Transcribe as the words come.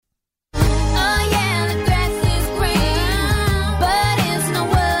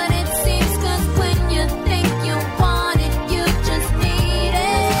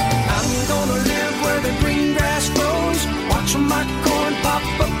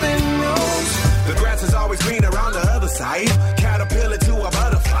type. Caterpillar to a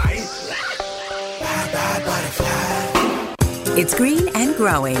butterfly. Bye, butterfly. It's Green and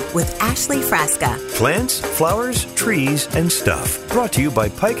Growing with Ashley Frasca. Plants, flowers, trees, and stuff. Brought to you by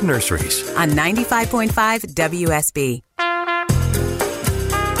Pike Nurseries. On 95.5 WSB. All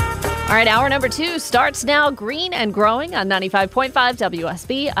right, hour number 2 starts now. Green and Growing on 95.5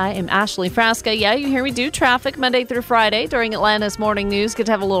 WSB. I am Ashley Frasca. Yeah, you hear me do traffic Monday through Friday during Atlanta's morning news. Get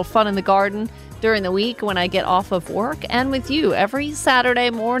to have a little fun in the garden during the week when I get off of work, and with you every Saturday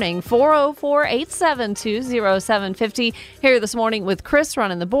morning. 404-872-0750. Here this morning with Chris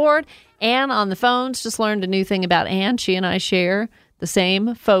running the board. Ann on the phones. Just learned a new thing about Ann. She and I share the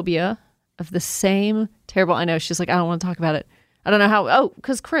same phobia of the same terrible. I know, she's like, I don't want to talk about it. I don't know how. Oh,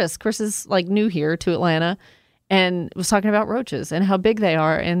 because Chris is like new here to Atlanta and was talking about roaches and how big they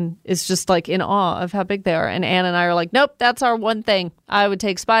are, and is just like in awe of how big they are. And Ann and I are like, nope, that's our one thing. I would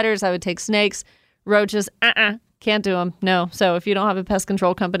take spiders. I would take snakes. Roaches, can't do them. No. So if you don't have a pest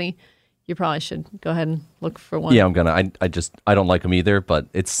control company, you probably should go ahead and look for one. Yeah, I'm gonna. I don't like them either, but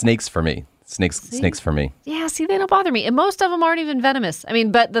it's snakes for me. Snakes for me. Yeah, see, they don't bother me. And most of them aren't even venomous. I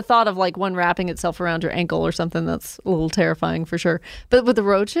mean, but the thought of like one wrapping itself around your ankle or something, that's a little terrifying for sure. But with the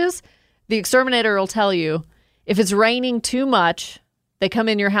roaches, the exterminator will tell you if it's raining too much, they come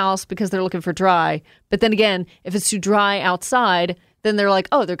in your house because they're looking for dry. But then again, if it's too dry outside, then they're like,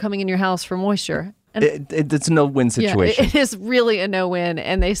 oh, they're coming in your house for moisture. And it's a no-win situation. Yeah, it is really a no-win,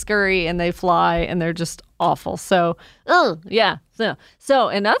 and they scurry and they fly, and they're just awful. So, yeah. So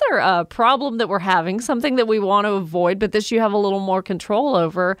another problem that we're having, something that we want to avoid, but this you have a little more control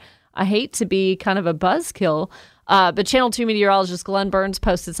over. I hate to be kind of a buzzkill, but Channel 2 meteorologist Glenn Burns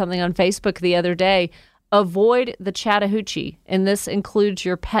posted something on Facebook the other day. Avoid the Chattahoochee, and this includes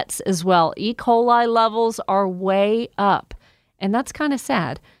your pets as well. E. coli levels are way up, and that's kind of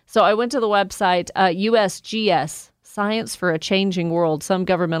sad. So I went to the website, USGS, Science for a Changing World, some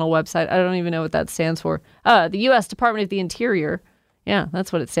governmental website. I don't even know what that stands for. The U.S. Department of the Interior. Yeah,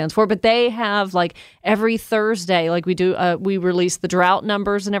 that's what it stands for. But they have, like, every Thursday, like we do, we release the drought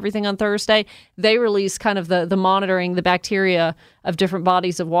numbers and everything on Thursday. They release kind of the monitoring the bacteria of different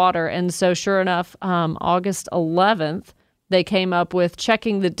bodies of water. And so sure enough, August 11th, they came up with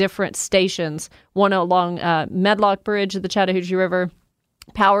checking the different stations, one along Medlock Bridge of the Chattahoochee River,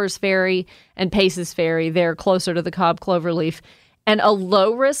 Powers Ferry, and Paces Ferry. They're closer to the Cobb Cloverleaf. And a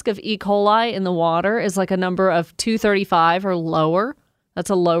low risk of E. coli in the water is like a number of 235 or lower. That's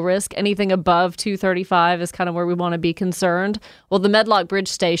a low risk. Anything above 235 is kind of where we want to be concerned. Well, the Medlock Bridge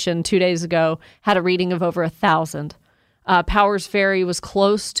Station 2 days ago had a reading of over 1,000. Powers Ferry was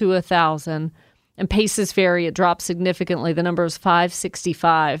close to 1,000. And Paces Ferry, it dropped significantly. The number is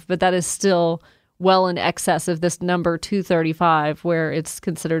 565, but that is still well in excess of this number 235 where it's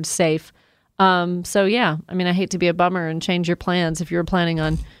considered safe. So, yeah, I mean, I hate to be a bummer and change your plans if you were planning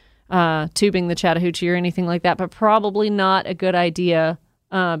on tubing the Chattahoochee or anything like that, but probably not a good idea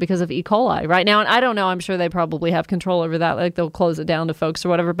because of E. coli right now. And I don't know. I'm sure they probably have control over that. Like they'll close it down to folks or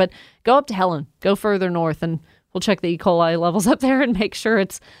whatever. But go up to Helen. Go further north and we'll check the E. coli levels up there and make sure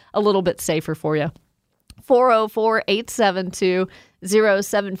it's a little bit safer for you.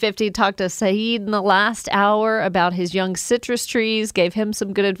 404-872-0750. Talked to Saeed in the last hour about his young citrus trees, gave him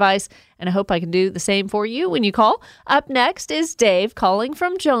some good advice, and I hope I can do the same for you when you call. Up next is Dave calling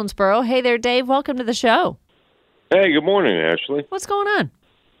from Jonesboro. Hey there, Dave. Welcome to the show. Hey, good morning, Ashley. What's going on?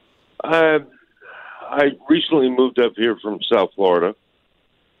 I recently moved up here from South Florida,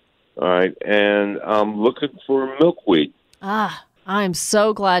 all right, and I'm looking for milkweed. I'm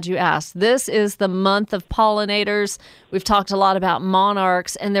so glad you asked. This is the month of pollinators. We've talked a lot about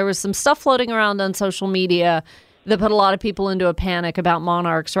monarchs, and there was some stuff floating around on social media that put a lot of people into a panic about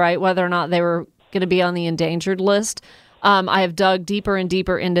monarchs, right? Whether or not they were going to be on the endangered list. I have dug deeper and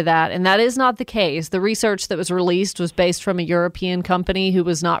deeper into that, and that is not the case. The research that was released was based from a European company who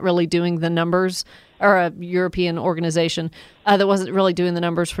was not really doing the numbers, or a European organization that wasn't really doing the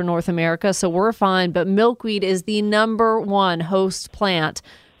numbers for North America, so we're fine. But milkweed is the number one host plant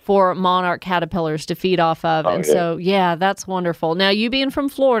for monarch caterpillars to feed off of. So, yeah, that's wonderful. Now, you being from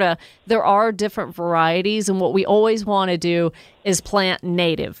Florida, there are different varieties, and what we always want to do is plant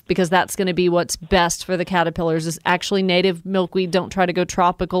native, because that's going to be what's best for the caterpillars is actually native milkweed. Don't try to go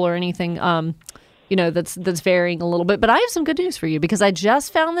tropical or anything, that's varying a little bit. But I have some good news for you, because I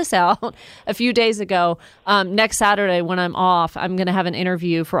just found this out a few days ago. Next Saturday when I'm off, I'm going to have an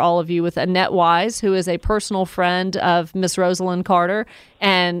interview for all of you with Annette Wise, who is a personal friend of Miss Rosalind Carter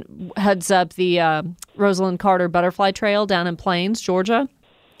and heads up the Rosalind Carter Butterfly Trail down in Plains, Georgia.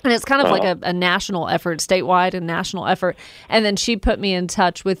 And it's kind of like a national effort, statewide and national effort. And then she put me in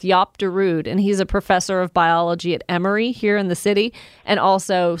touch with Jaap de Rood, and he's a professor of biology at Emory here in the city, and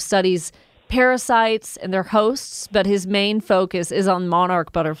also studies parasites and their hosts, but his main focus is on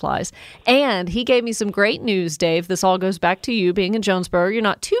monarch butterflies. And he gave me some great news, Dave. This all goes back to you being in Jonesboro. You're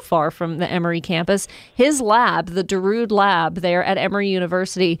not too far from the Emory campus. His lab, the de Rood lab there at Emory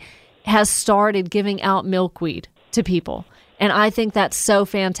University, has started giving out milkweed to people. And I think that's so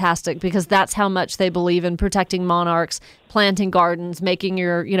fantastic because that's how much they believe in protecting monarchs, planting gardens, making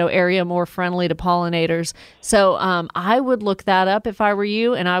your area more friendly to pollinators. So I would look that up if I were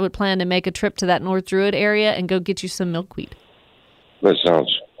you, and I would plan to make a trip to that North Druid area and go get you some milkweed. That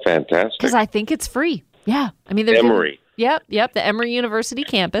sounds fantastic. Because I think it's free. Yeah. I mean, Emory. Yep. The Emory University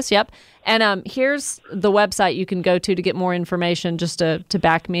campus. Yep. And here's the website you can go to get more information, just to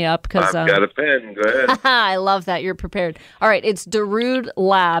back me up. Cause, I've got a pen. Go ahead. I love that. You're prepared. All right. It's de Rood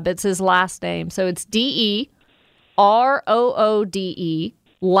Lab. It's his last name. So it's DeRoode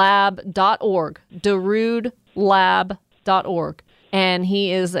lab.org. DeRoodLab.org. And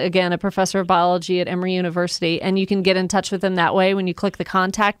he is, again, a professor of biology at Emory University. And you can get in touch with him that way when you click the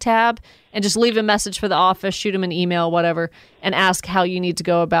contact tab and just leave a message for the office, shoot him an email, whatever, and ask how you need to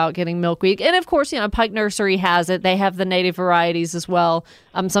go about getting milkweed. And, of course, Pike Nursery has it. They have the native varieties as well.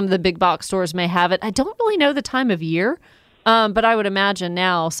 Some of the big box stores may have it. I don't really know the time of year, but I would imagine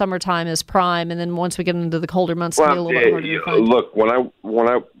now summertime is prime. And then once we get into the colder months, it'll be a little bit harder to find. Look, when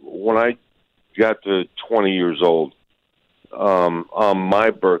I got to 20 years old, on my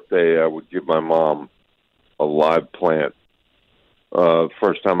birthday, I would give my mom a live plant.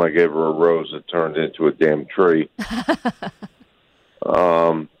 First time I gave her a rose, it turned into a damn tree.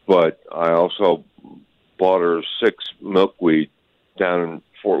 But I also bought her 6 milkweed down in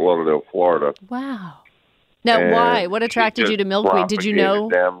Fort Lauderdale, Florida. Wow. Now, why? What attracted you to milkweed? Did you know?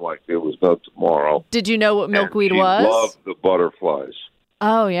 Them like it was no tomorrow. Did you know what milkweed was? She loved the butterflies.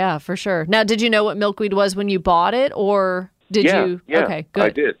 Oh, yeah, for sure. Now, did you know what milkweed was when you bought it, or did you? Yeah, okay, good. I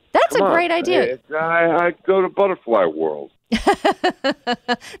did. That's a great idea. I go to Butterfly World.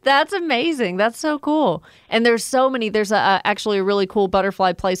 That's amazing. That's so cool. And there's so many. There's actually a really cool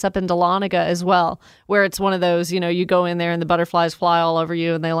butterfly place up in Dahlonega as well, where it's one of those, you go in there and the butterflies fly all over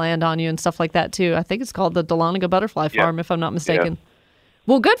you and they land on you and stuff like that, too. I think it's called the Dahlonega Butterfly Farm, if I'm not mistaken. Yeah.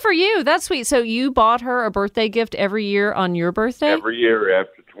 Well, good for you. That's sweet. So you bought her a birthday gift every year on your birthday? Every year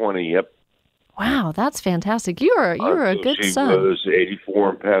after 20, yep. Wow, that's fantastic. You're a good son. She was 84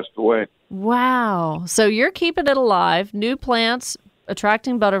 and passed away. Wow. So you're keeping it alive. New plants,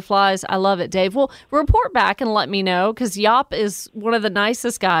 attracting butterflies. I love it, Dave. Well, report back and let me know, because Jaap is one of the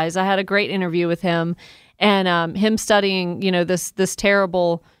nicest guys. I had a great interview with him, and him studying, this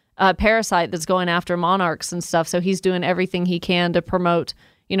terrible parasite that's going after monarchs and stuff. So he's doing everything he can to promote,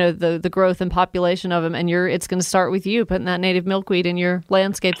 the growth and population of them. And it's going to start with you putting that native milkweed in your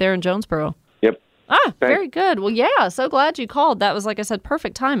landscape there in Jonesboro. Yep. Very good. Well, yeah, so glad you called. That was, like I said,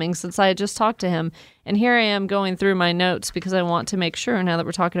 perfect timing since I had just talked to him. And here I am going through my notes because I want to make sure, now that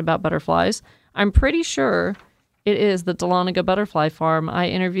we're talking about butterflies, I'm pretty sure it is the Dahlonega Butterfly Farm. I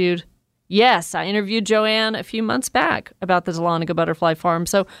interviewed Joanne a few months back about the Dahlonega Butterfly Farm.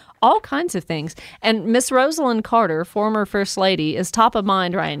 So all kinds of things. And Miss Rosalind Carter, former First Lady, is top of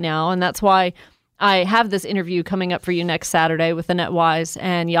mind right now. And that's why I have this interview coming up for you next Saturday with Annette Wise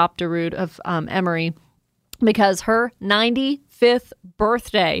and Jaap de Rood of Emory, because her 95th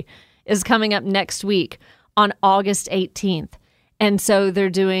birthday is coming up next week on August 18th. And so they're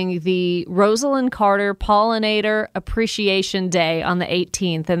doing the Rosalind Carter Pollinator Appreciation Day on the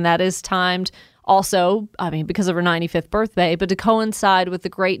 18th. And that is timed also, because of her 95th birthday, but to coincide with the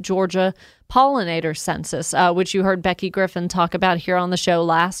Great Georgia Pollinator Census, which you heard Becky Griffin talk about here on the show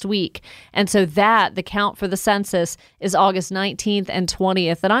last week. And so the count for the census is August 19th and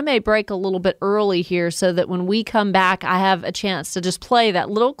 20th. And I may break a little bit early here so that when we come back, I have a chance to just play that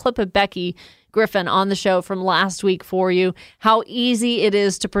little clip of Becky Griffin on the show from last week for you, how easy it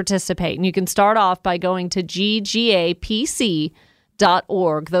is to participate. And you can start off by going to ggapc.org.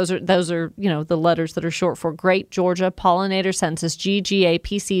 Those are the letters that are short for Great Georgia Pollinator Census,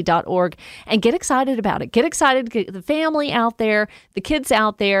 ggapc.org, and get excited about it. Get excited, get the family out there, the kids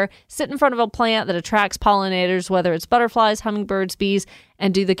out there, sit in front of a plant that attracts pollinators, whether it's butterflies, hummingbirds, bees,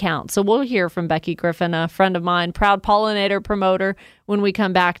 and do the count. So we'll hear from Becky Griffin, a friend of mine, proud pollinator promoter, when we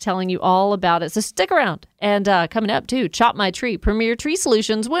come back telling you all about it. So stick around. And coming up too, Chop My Tree, Premier Tree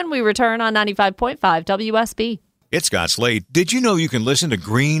Solutions, when we return on 95.5 WSB. It's Scott Slade. Did you know you can listen to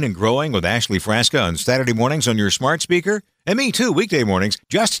Green and Growing with Ashley Frasca on Saturday mornings on your smart speaker? And me too, weekday mornings.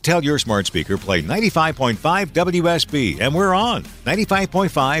 Just tell your smart speaker, play 95.5 WSB, and we're on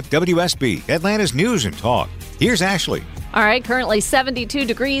 95.5 WSB, Atlanta's News and Talk. Here's Ashley. All right, currently 72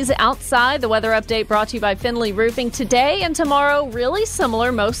 degrees outside. The weather update brought to you by Finley Roofing. Today and tomorrow, really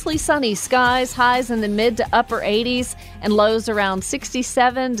similar, mostly sunny skies, highs in the mid to upper 80s and lows around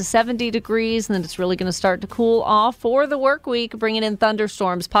 67 to 70 degrees. And then it's really going to start to cool off for the work week, bringing in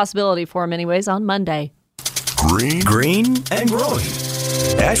thunderstorms, possibility for them anyways, on Monday. Green and Growing.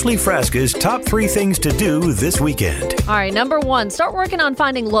 Ashley Frasca's top 3 things to do this weekend. All right, number 1, start working on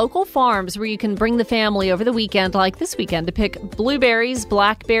finding local farms where you can bring the family over the weekend, like this weekend, to pick blueberries,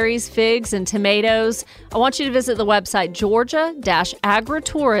 blackberries, figs, and tomatoes. I want you to visit the website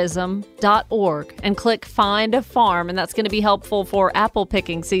georgia-agritourism.org and click Find a Farm, and that's going to be helpful for apple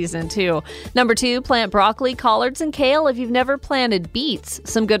picking season, too. Number 2, plant broccoli, collards, and kale if you've never planted beets.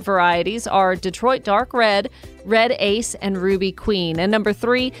 Some good varieties are Detroit Dark Red, Red Ace, and Ruby Queen. And number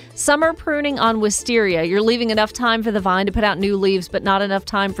 3, summer pruning on wisteria. You're leaving enough time for the vine to put out new leaves, but not enough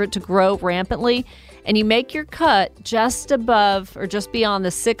time for it to grow rampantly. And you make your cut just above or just beyond the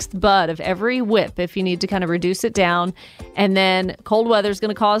 6th bud of every whip if you need to kind of reduce it down. And then cold weather is going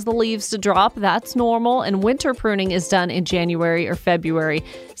to cause the leaves to drop. That's normal. And winter pruning is done in January or February.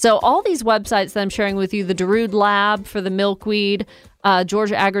 So all these websites that I'm sharing with you, the Darude Lab for the milkweed,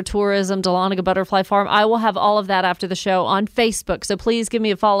 Georgia Agritourism, Dahlonega Butterfly Farm. I will have all of that after the show on Facebook. So please give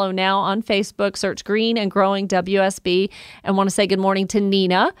me a follow now on Facebook. Search Green and Growing WSB. And want to say good morning to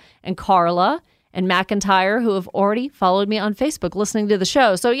Nina and Carla and McIntyre, who have already followed me on Facebook listening to the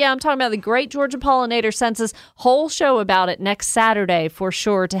show. So yeah, I'm talking about the Great Georgia Pollinator Census. Whole show about it next Saturday for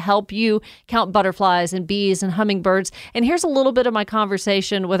sure to help you count butterflies and bees and hummingbirds. And here's a little bit of my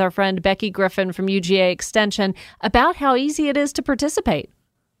conversation with our friend Becky Griffin from UGA Extension about how easy it is to participate.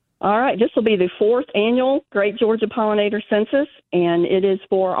 All right, this will be the 4th annual Great Georgia Pollinator Census, and it is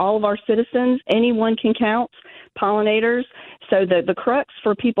for all of our citizens. Anyone can count pollinators. So the crux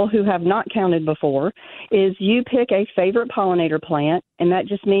for people who have not counted before is you pick a favorite pollinator plant, and that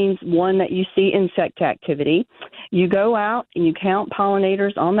just means one that you see insect activity. You go out and you count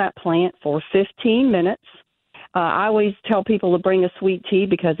pollinators on that plant for 15 minutes. I always tell people to bring a sweet tea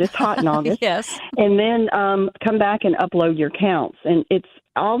because it's hot in August. Yes. And then come back and upload your counts. And it's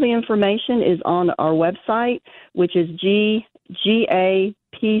all the information is on our website, which is gapc.org.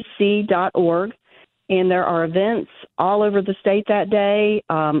 And there are events all over the state that day.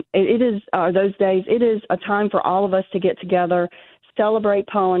 Those days, it is a time for all of us to get together, celebrate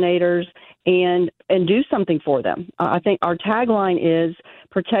pollinators, and do something for them. I think our tagline is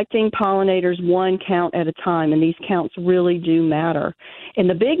protecting pollinators one count at a time, and these counts really do matter. And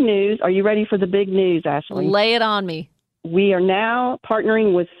the big news, are you ready for the big news, Ashley? Lay it on me. We are now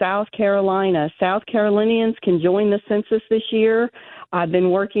partnering with South Carolina. South Carolinians can join the census this year. I've been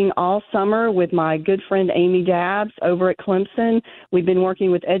working all summer with my good friend Amy Dabbs over at Clemson. We've been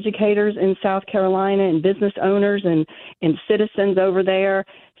working with educators in South Carolina and business owners and citizens over there.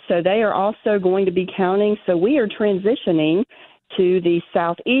 So they are also going to be counting. So we are transitioning to the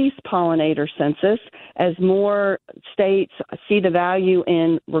Southeast Pollinator Census as more states see the value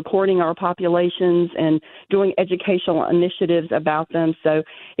in recording our populations and doing educational initiatives about them. So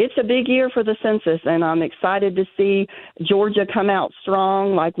it's a big year for the census, and I'm excited to see Georgia come out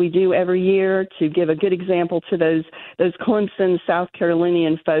strong like we do every year to give a good example to those Clemson, South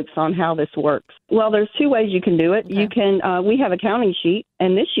Carolinian folks on how this works. Well, there's 2 ways you can do it. Okay. You can we have a counting sheet,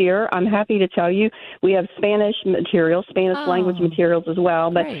 and this year I'm happy to tell you we have Spanish material, Spanish language materials as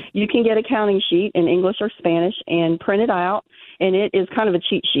well, but great. You can get a counting sheet in English or Spanish and print it out, and it is kind of a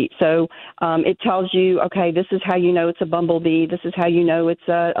cheat sheet. So it tells you, okay, this is how you know it's a bumblebee, this is how you know it's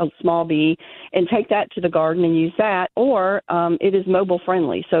a small bee, and take that to the garden and use that, or it is mobile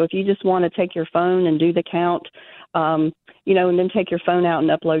friendly. So if you just want to take your phone and do the count, and then take your phone out and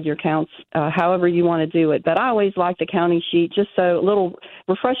upload your counts, however you want to do it. But I always like the counting sheet just so a little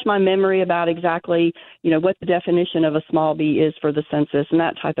refresh my memory about exactly, what the definition of a small bee is for the census and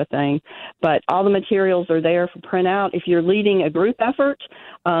that type of thing. But all the materials are there for printout. If you're leading a group effort,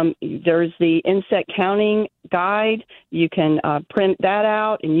 there's the insect counting guide. You can print that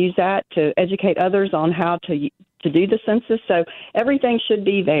out and use that to educate others on how to do the census. So everything should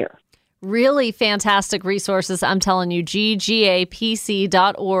be there. Really fantastic resources. I'm telling you,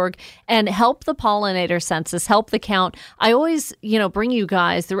 ggapc.org, and help the pollinator census, help the count. I always, bring you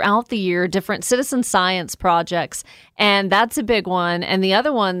guys throughout the year different citizen science projects, and that's a big one. And the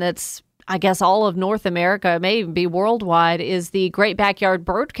other one that's, I guess, all of North America, may even be worldwide, is the Great Backyard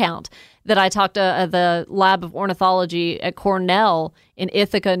Bird Count. that I talked to the Lab of Ornithology at Cornell in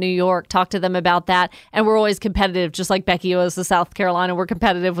Ithaca, New York, talked to them about that. And we're always competitive, just like Becky was to South Carolina. We're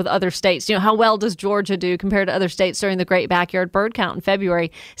competitive with other states. You know, how well does Georgia do compared to other states during the Great Backyard Bird Count in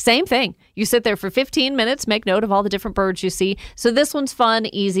February? Same thing. You sit there for 15 minutes, make note of all the different birds you see. So this one's fun,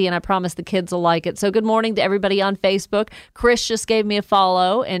 easy, and I promise the kids will like it. So good morning to everybody on Facebook. Chris just gave me a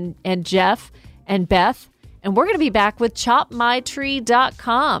follow, and Jeff and Beth. And we're going to be back with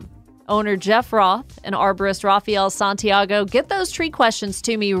ChopMyTree.com. Owner Jeff Roth and arborist Rafael Santiago. Get those tree questions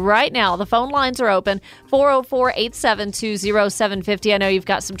to me right now. The phone lines are open, 404-872-0750. I know you've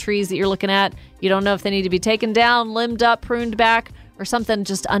got some trees that you're looking at. You don't know if they need to be taken down, limbed up, pruned back, or something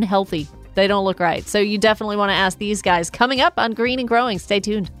just unhealthy. They don't look right. So you definitely want to ask these guys. Coming up on Green and Growing. Stay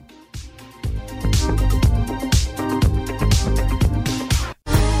tuned.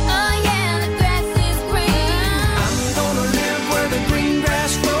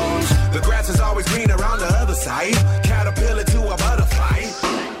 Caterpillar to a butterfly.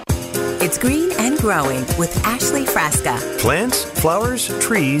 It's Green and Growing with Ashley Frasca Plants, flowers,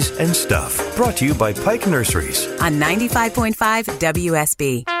 trees, and stuff. Brought to you by Pike Nurseries. on 95.5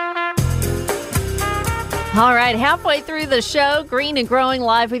 WSB. All right, halfway through the show, Green and Growing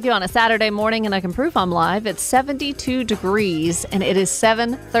live with you on a Saturday morning, and I can prove I'm live. It's 72 degrees, and it is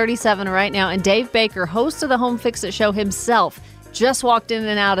 7:37 right now, and Dave Baker, host of the Home Fix-It Show himself, just walked in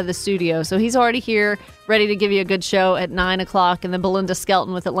and out of the studio. So he's already here, ready to give you a good show at 9 o'clock. And then Belinda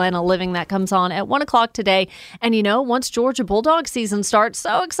Skelton with Atlanta Living, that comes on at 1 o'clock today. And you know, once Georgia Bulldog season starts,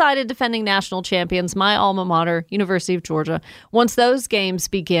 so excited, defending national champions, my alma mater, University of Georgia. Once those games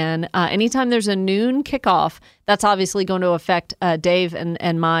begin, anytime there's a noon kickoff, that's obviously going to affect Dave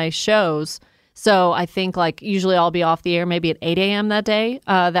and my shows. So I think usually I'll be off the air maybe at 8 a.m. that day.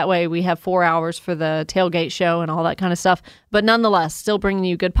 That way we have 4 hours for the tailgate show and all that kind of stuff. But nonetheless, still bringing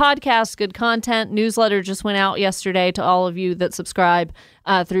you good podcasts, good content. Newsletter just went out yesterday to all of you that subscribe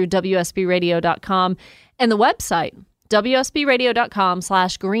through WSBradio.com. And the website,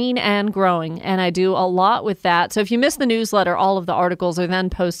 WSBradio.com/green and growing. And I do a lot with that. So if you missed the newsletter, all of the articles are then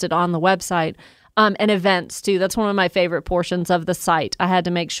posted on the website. And events, too. That's one of my favorite portions of the site. I had to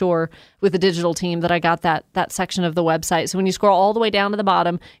make sure with the digital team that I got that section of the website. So when you scroll all the way down to the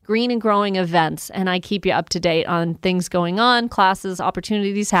bottom, Green and Growing events, and I keep you up to date on things going on, classes,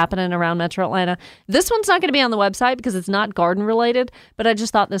 opportunities happening around Metro Atlanta. This one's not going to be on the website because it's not garden related, but I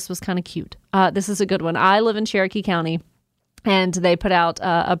just thought this was kind of cute. This is a good one. I live in Cherokee County, and they put out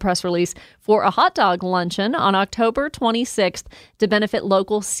a press release for a hot dog luncheon on October 26th to benefit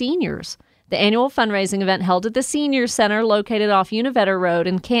local seniors. The annual fundraising event held at the Senior Center located off Univetter Road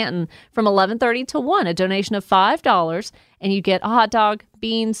in Canton from 11:30 to 1, a donation of $5, and you get a hot dog,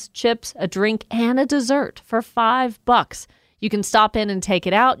 beans, chips, a drink, and a dessert for $5. You can stop in and take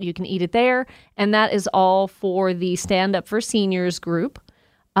it out. You can eat it there, and that is all for the Stand Up for Seniors group,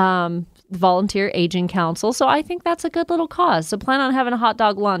 Volunteer Aging Council. So I think that's a good little cause. So plan on having a hot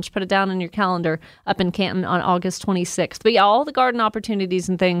dog lunch. Put it down in your calendar up in Canton on August 26th. But yeah, all the garden opportunities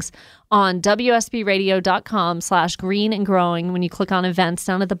and things on WSBradio.com/green and growing. When you click on events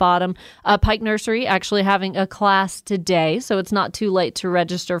down at the bottom, Pike Nursery actually having a class today. So it's not too late to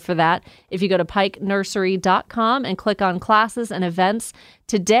register for that. If you go to PikeNursery.com and click on classes and events,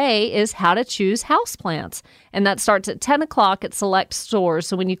 today is how to choose houseplants. And that starts at 10 o'clock at select stores.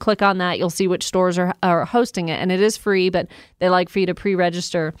 So when you click on that, you'll see which stores are hosting it. And it is free, but they like for you to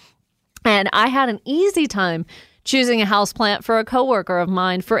pre-register. And I had an easy time choosing a houseplant for a coworker of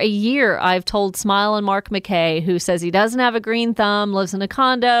mine. For a year, I've told Smile and Mark McKay, who says he doesn't have a green thumb, lives in a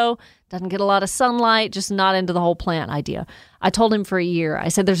condo, doesn't get a lot of sunlight, just not into the whole plant idea. I told him for a year. I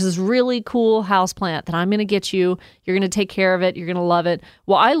said, there's this really cool houseplant that I'm going to get you. You're going to take care of it. You're going to love it.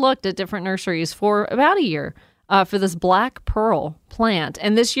 Well, I looked at different nurseries for about a year for this black pearl plant.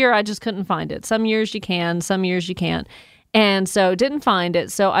 And this year, I just couldn't find it. Some years you can, some years you can't. And so didn't find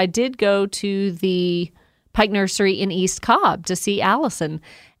it. So I did go to the Pike Nursery in East Cobb to see Allison.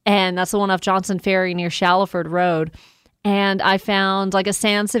 And that's the one off Johnson Ferry near Shallowford Road. And I found like a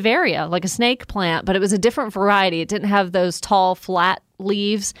Sansevieria, like a snake plant, but it was a different variety. It didn't have those tall, flat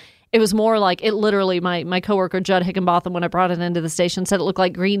leaves. It was more like, it literally, my coworker Judd Higginbotham, when I brought it into the station, said it looked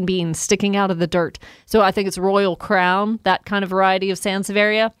like green beans sticking out of the dirt. So I think it's Royal Crown, that kind of variety of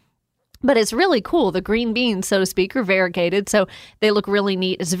Sansevieria. But it's really cool. The green beans, so to speak, are variegated, so they look really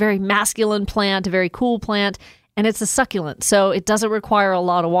neat. It's a very masculine plant, a very cool plant, and it's a succulent, so it doesn't require a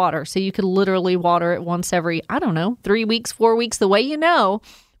lot of water. So you could literally water it once every, 3 weeks, 4 weeks, the way you know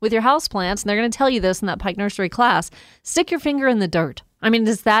with your houseplants, and they're going to tell you this in that Pike Nursery class. Stick your finger in the dirt. I mean,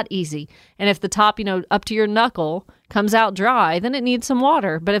 it's that easy. And if the top, up to your knuckle comes out dry, then it needs some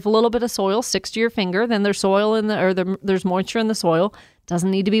water. But if a little bit of soil sticks to your finger, then there's soil there's moisture in the soil.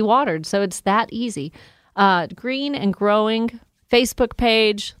 Doesn't need to be watered. So it's that easy. Green and Growing Facebook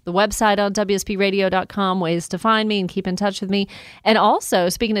page, the website on WSPradio.com, ways to find me and keep in touch with me. And also,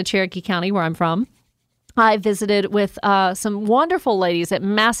 speaking of Cherokee County, where I'm from, I visited with some wonderful ladies at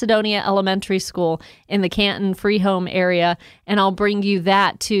Macedonia Elementary School in the Canton Free Home area, and I'll bring you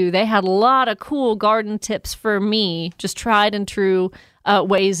that too. They had a lot of cool garden tips for me, just tried and true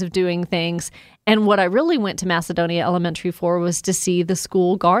ways of doing things. And what I really went to Macedonia Elementary for was to see the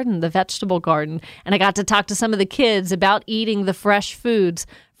school garden, the vegetable garden. And I got to talk to some of the kids about eating the fresh foods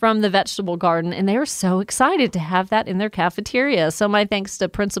from the vegetable garden, and they were so excited to have that in their cafeteria. So my thanks to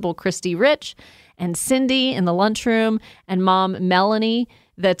Principal Christy Rich and Cindy in the lunchroom, and Mom Melanie,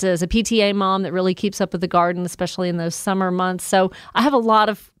 that is a PTA mom that really keeps up with the garden, especially in those summer months. So I have a lot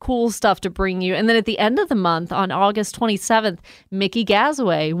of cool stuff to bring you. And then at the end of the month, on August 27th, Mickey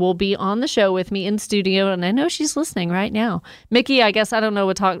Gazaway will be on the show with me in studio, and I know she's listening right now. Mickey, I guess I don't know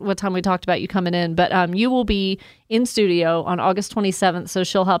what time we talked about you coming in, but you will be in studio on August 27th, so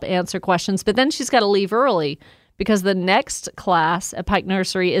she'll help answer questions. But then she's got to leave early, because the next class at Pike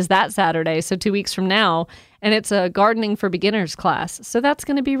Nursery is that Saturday, so 2 weeks from now, and it's a gardening for beginners class. So that's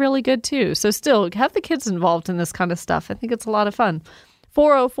going to be really good too. So still, have the kids involved in this kind of stuff. I think it's a lot of fun.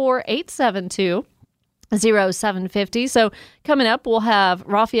 404-872-0750. So coming up, we'll have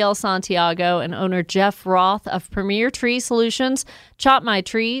Rafael Santiago and owner Jeff Roth of Premier Tree Solutions,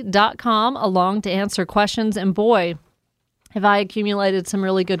 chopmytree.com, along to answer questions. And boy, have I accumulated some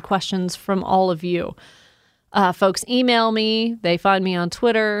really good questions from all of you. Folks email me. They find me on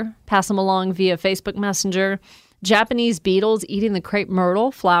Twitter. Pass them along via Facebook Messenger. Japanese beetles eating the crepe myrtle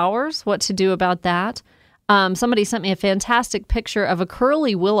flowers. What to do about that? Somebody sent me a fantastic picture of a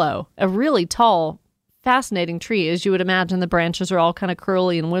curly willow, a really tall, fascinating tree. As you would imagine, the branches are all kind of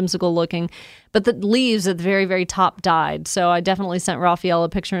curly and whimsical looking, but the leaves at the very, very top died. So I definitely sent Raphael a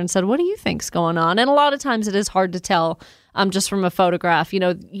picture and said, what do you think's going on? And a lot of times it is hard to tell just from a photograph. You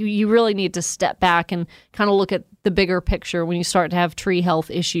know, you really need to step back and kind of look at the bigger picture when you start to have tree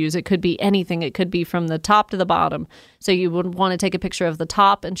health issues. It could be anything. It could be from the top to the bottom. So you would want to take a picture of the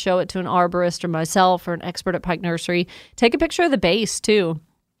top and show it to an arborist or myself or an expert at Pike Nursery. Take a picture of the base too.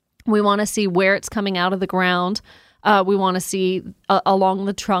 We want to see where it's coming out of the ground. We want to see along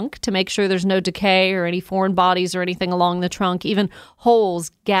the trunk to make sure there's no decay or any foreign bodies or anything along the trunk, even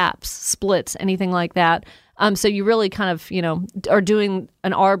holes, gaps, splits, anything like that. So you really kind of, are doing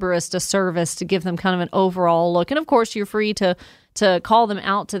an arborist a service to give them kind of an overall look. And of course, you're free to call them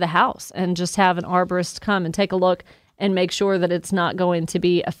out to the house and just have an arborist come and take a look and make sure that it's not going to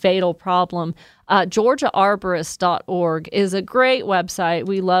be a fatal problem. GeorgiaArborist.org is a great website.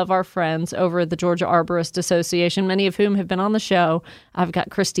 We love our friends over at the Georgia Arborist Association, many of whom have been on the show. I've got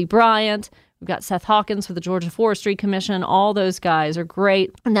Christy Bryant. We've got Seth Hawkins for the Georgia Forestry Commission. All those guys are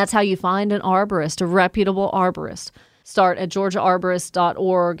great. And that's how you find an arborist, a reputable arborist. Start at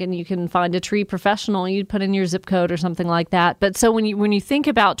GeorgiaArborist.org, and you can find a tree professional. You'd put in your zip code or something like that. But so when you think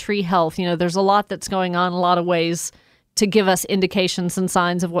about tree health, there's a lot that's going on, a lot of ways to give us indications and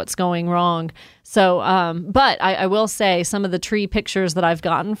signs of what's going wrong. So, but I will say some of the tree pictures that I've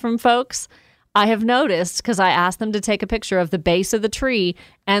gotten from folks, I have noticed, because I asked them to take a picture of the base of the tree,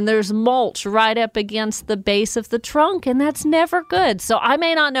 and there's mulch right up against the base of the trunk, and that's never good. So I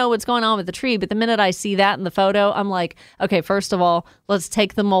may not know what's going on with the tree, but the minute I see that in the photo, I'm like, okay, first of all, let's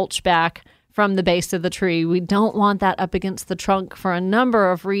take the mulch back from the base of the tree. We don't want that up against the trunk for a number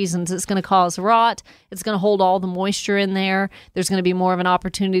of reasons. It's going to cause rot. It's going to hold all the moisture in there. There's going to be more of an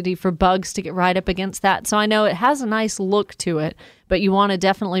opportunity for bugs to get right up against that. So I know it has a nice look to it, but you want to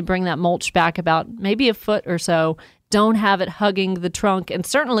definitely bring that mulch back about maybe a foot or so. Don't have it hugging the trunk, and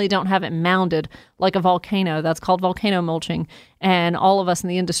certainly don't have it mounded like a volcano. That's called volcano mulching. And all of us in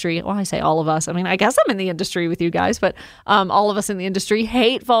the industry, well, I say all of us, I mean, I guess I'm in the industry with you guys, but all of us in the industry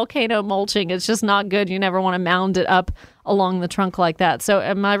hate volcano mulching. It's just not good. You never want to mound it up along the trunk like that. So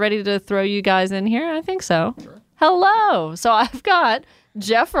am I ready to throw you guys in here? I think so. Sure. Hello. So I've got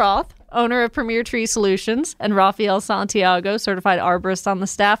Jeff Roth, owner of Premier Tree Solutions, and Rafael Santiago, certified arborist, on the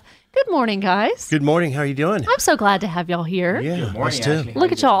staff. Good morning, guys. Good morning. How are you doing? I'm so glad to have y'all here. Yeah, Good morning, us too. Ashley.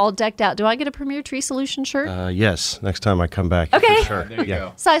 Look at y'all all decked out. Do I get a Premier Tree Solution shirt? Yes, next time I come back. Okay. For sure. There you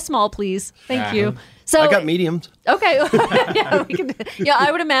go. Size small, please. Thank you. So I got mediums. Okay. Yeah,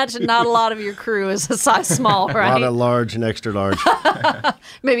 I would imagine not a lot of your crew is a size small, A right? lot of large and extra large.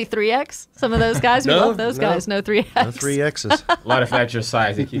 Maybe 3X. Some of those guys. We No, love those no. guys. No 3X. No 3Xs. A lot of extra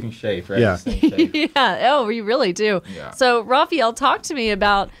size that you can shave, right? Yeah. Same shape. Yeah. Oh, we really do. Yeah. So, Raphael, talk to me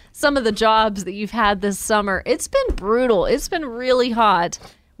about some of the jobs that you've had this summer. It's been brutal. It's been really hot.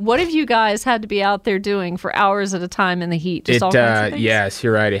 What have you guys had to be out there doing for hours at a time in the heat? Just all kinds of things? Yes,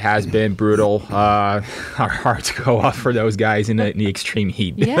 you're right. It has been brutal. Our hearts go off for those guys in the extreme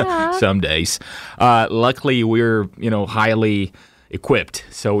heat. Yeah. Some days. Luckily, we're highly equipped,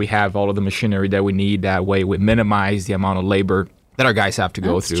 so we have all of the machinery that we need. That way, we minimize the amount of labor that our guys have to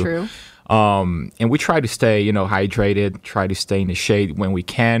go That's through. true. And we try to stay, hydrated. Try to stay in the shade when we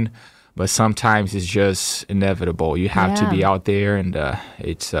can. But sometimes it's just inevitable. You have to be out there, and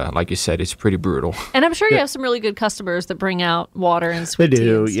it's like you said, it's pretty brutal. And I'm sure you have some really good customers that bring out water and They sweet tea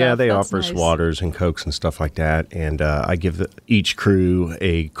do. and stuff. Yeah, they That's offer us nice. waters and Cokes and stuff like that. And I give each crew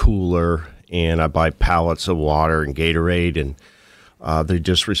a cooler, and I buy pallets of water and Gatorade, and they're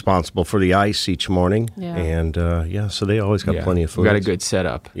just responsible for the ice each morning. Yeah. And so they always got plenty of food. We got a good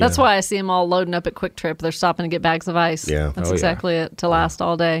setup. That's why I see them all loading up at Quick Trip. They're stopping to get bags of ice. Yeah. That's Oh, yeah. exactly it, to last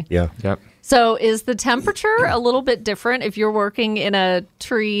all day. Yeah. Yep. So is the temperature a little bit different if you're working in a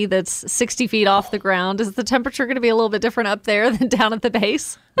tree that's 60 feet off the ground? Is the temperature going to be a little bit different up there than down at the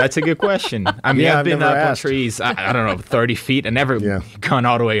base? That's a good question. I mean, Yeah, I've I've been never up on asked. trees, I don't know, 30 feet. I never gone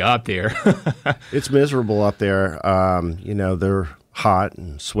all the way up there. It's miserable up there. They're hot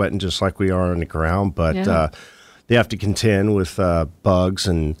and sweating just like we are on the ground, but they have to contend with bugs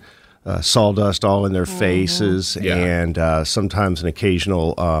and sawdust all in their faces, Yeah. and sometimes an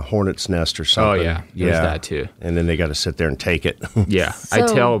occasional hornet's nest or Oh, something. yeah. There's that, too. And then they got to sit there and take it. Yeah. I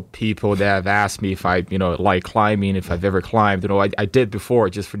So- tell people that have asked me if I, like climbing, if I've ever climbed. I did before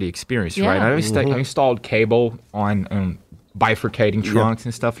just for the experience, right? Yeah. I installed cable on bifurcating trunks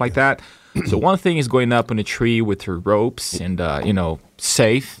and stuff like that. So one thing is going up on a tree with your ropes and,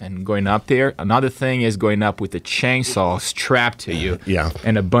 safe and going up there. Another thing is going up with a chainsaw strapped to you. Yeah.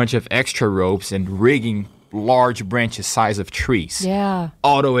 And a bunch of extra ropes and rigging large branches size of trees. Yeah.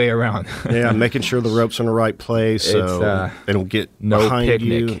 All the way around. Yeah, making sure the rope's in the right place so It's, they don't get no behind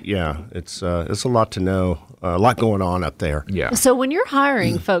you. picnic. Yeah, it's a lot to know, a lot going on up there. Yeah. So when you're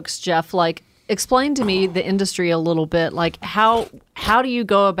hiring folks, Jeff, explain to me the industry a little bit. How do you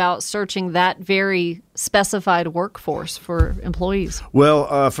go about searching that very specified workforce for employees?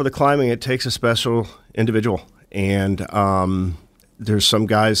 Well, for the climbing, it takes a special individual, and there's some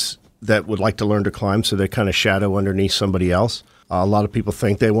guys that would like to learn to climb, so they kind of shadow underneath somebody else. A lot of people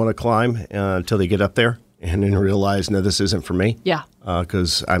think they want to climb until they get up there and then realize, no, this isn't for me. Yeah.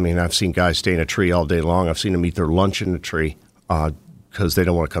 Because, I've seen guys stay in a tree all day long. I've seen them eat their lunch in the tree because they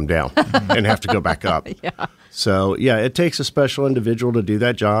don't want to come down and have to go back up. Yeah. So, it takes a special individual to do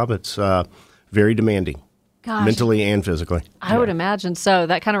that job. It's very demanding, Gosh. mentally and physically. I would imagine so.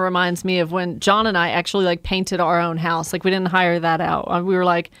 That kind of reminds me of when John and I actually painted our own house. We didn't hire that out. We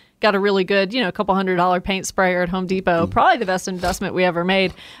were got a really good, a couple $100 paint sprayer at Home Depot. Probably the best investment we ever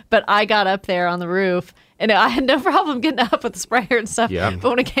made. But I got up there on the roof and I had no problem getting up with the sprayer and stuff. Yeah. But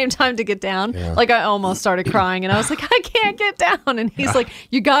when it came time to get down, I almost started crying and I was like, I can't get down. And he's like,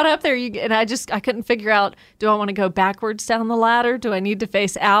 you got up there. And I couldn't figure out, do I want to go backwards down the ladder? Do I need to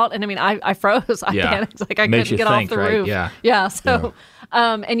face out? And I froze. I panicked. I Makes couldn't you get think, off the right? roof. Yeah. Yeah. So,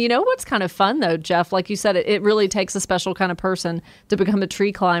 and you know what's kind of fun though, Jeff? Like you said, it really takes a special kind of person to become a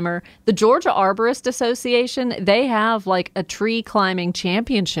tree climber. The Georgia Arborist Association, they have a tree climbing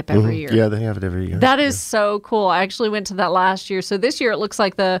championship every year. Yeah, they have it every year. That is so cool. I actually went to that last year. So this year it looks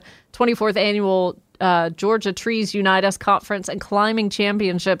like the 24th annual Georgia Trees Unite Us Conference and Climbing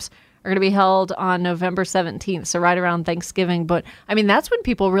Championships are going to be held on November 17th, so right around Thanksgiving. But, that's when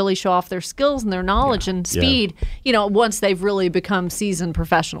people really show off their skills and their knowledge and speed, once they've really become seasoned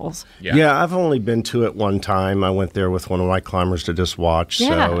professionals. Yeah, I've only been to it one time. I went there with one of my climbers to just watch.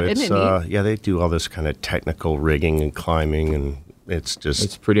 Yeah, so it's isn't it neat? they do all this kind of technical rigging and climbing, and it's just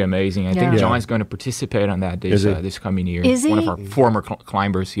It's pretty amazing. I think Yeah. John's going to participate on that Is he? this coming year. Is One he? of our former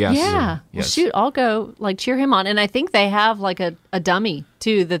climbers, yes. Yeah. Well, Yes. shoot, I'll go cheer him on. And I think they have a dummy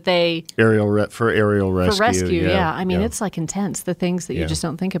too that they aerial rescue. for rescue. Yeah. yeah. It's intense, the things that you Yeah. just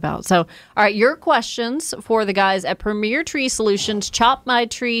don't think about. So, all right, your questions for the guys at Premier Tree Solutions,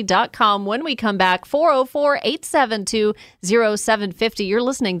 chopmytree.com. When we come back, 404-872-0750. You're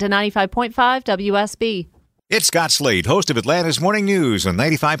listening to 95.5 WSB. It's Scott Slade, host of Atlanta's Morning News on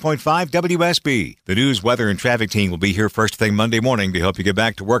 95.5 WSB. The news, weather, and traffic team will be here first thing Monday morning to help you get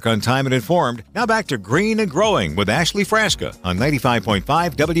back to work on time and informed. Now back to Green and Growing with Ashley Frasca on 95.5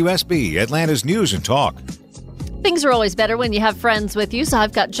 WSB, Atlanta's News and Talk. Things are always better when you have friends with you. So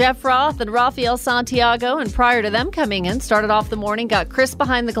I've got Jeff Roth and Rafael Santiago. And prior to them coming in, started off the morning, got Chris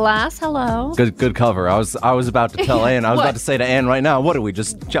behind the glass. Hello. Good cover. I was about to tell Ann. I was about to say to Ann right now, what do we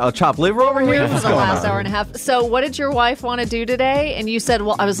just chop liver over here? For the last hour and a half. So what did your wife want to do today? And you said,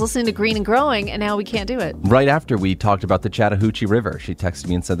 well, I was listening to Green and Growing, and now we can't do it. Right after we talked about the Chattahoochee River, she texted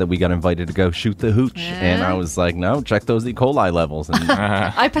me and said that we got invited to go shoot the hooch. And I was like, no, check those E. coli levels. And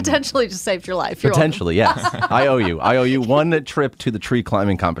I potentially just saved your life. Potentially, yes. I owe you one trip to the tree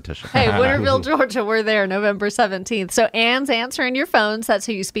climbing competition. Hey, Winterville, Georgia, we're there November 17th. So Ann's answering your phones. That's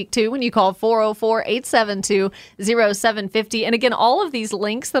who you speak to when you call 404-872-0750. And again, all of these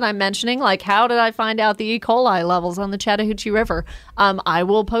links that I'm mentioning, like how did I find out the E. coli levels on the Chattahoochee River, I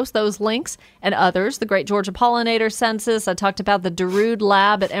will post those links and others. The Great Georgia Pollinator Census. I talked about the Darude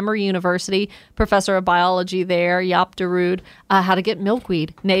Lab at Emory University, professor of biology there, Yop Darude, how to get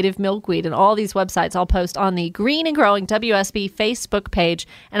milkweed, native milkweed, and all these websites I'll post on the Green and Growing WSB Facebook page.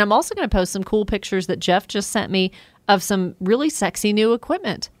 And I'm also going to post some cool pictures that Jeff just sent me of some really sexy new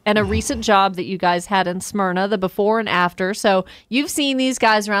equipment and a recent job that you guys had in Smyrna, the before and after. So you've seen these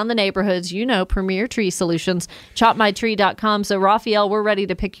guys around the neighborhoods, you know, Premier Tree Solutions, chopmytree.com. So Rafael, we're ready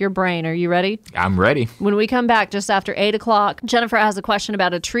to pick your brain. Are you ready? I'm ready. When we come back just after 8 o'clock, Jennifer has a question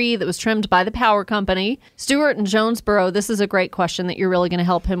about a tree that was trimmed by the power company. Stuart in Jonesboro, this is a great question that you're really going to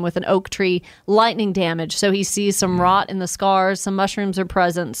help him with. An oak tree, lightning damage. So he sees some rot in the scars, some mushrooms are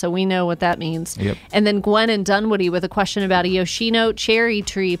present. So we know what that means. Yep. And then Gwen in Dunwoody with a question about a Yoshino cherry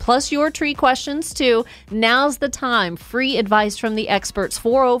tree, plus your tree questions too. Now's the time. Free advice from the experts.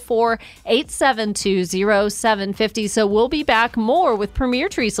 404-872-0750. So we'll be back more with Premier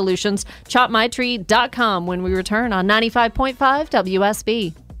Tree Solutions, chopmytree.com when we return on 95.5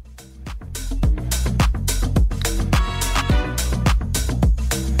 WSB.